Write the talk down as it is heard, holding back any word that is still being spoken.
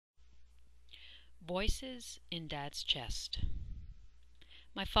Voices in Dad's chest.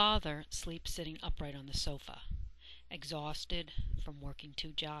 My father sleeps sitting upright on the sofa, exhausted from working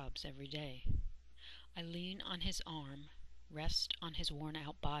 2 jobs every day. I lean on his arm, rest on his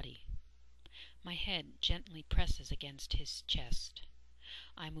worn-out body. My head gently presses against his chest.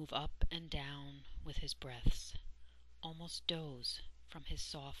 I move up and down with his breaths, almost doze from his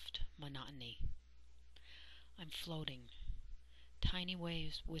soft monotony. I'm floating. Tiny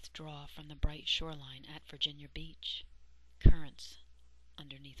waves withdraw from the bright shoreline at Virginia Beach, currents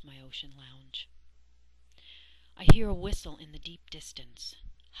underneath my ocean lounge. I hear a whistle in the deep distance,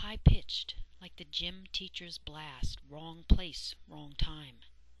 high-pitched, like the gym teacher's blast, wrong place, wrong time.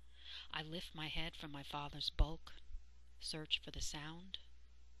 I lift my head from my father's bulk, search for the sound.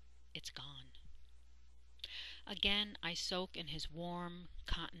 It's gone. Again, I soak in his warm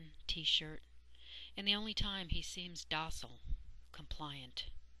cotton t-shirt, and the only time he seems docile, compliant,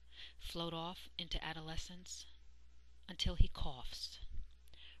 float off into adolescence until he coughs,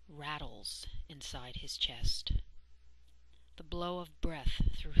 rattles inside his chest. The blow of breath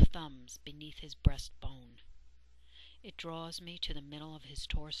through thumbs beneath his breastbone. It draws me to the middle of his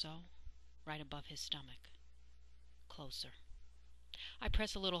torso, right above his stomach. Closer. I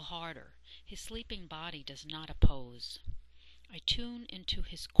press a little harder. His sleeping body does not oppose. I tune into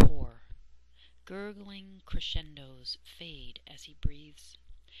his core. Gurgling crescendos fade as he breathes.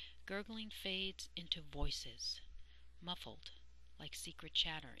 Gurgling fades into voices, muffled like secret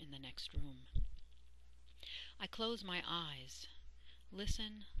chatter in the next room. I close my eyes,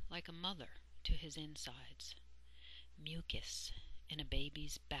 listen like a mother to his insides. Mucus in a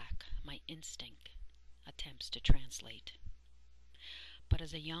baby's back, my instinct attempts to translate. But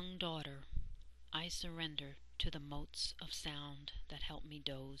as a young daughter, I surrender to the motes of sound that help me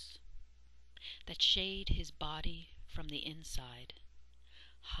doze, that shade his body from the inside,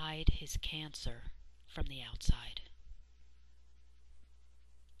 hide his cancer from the outside.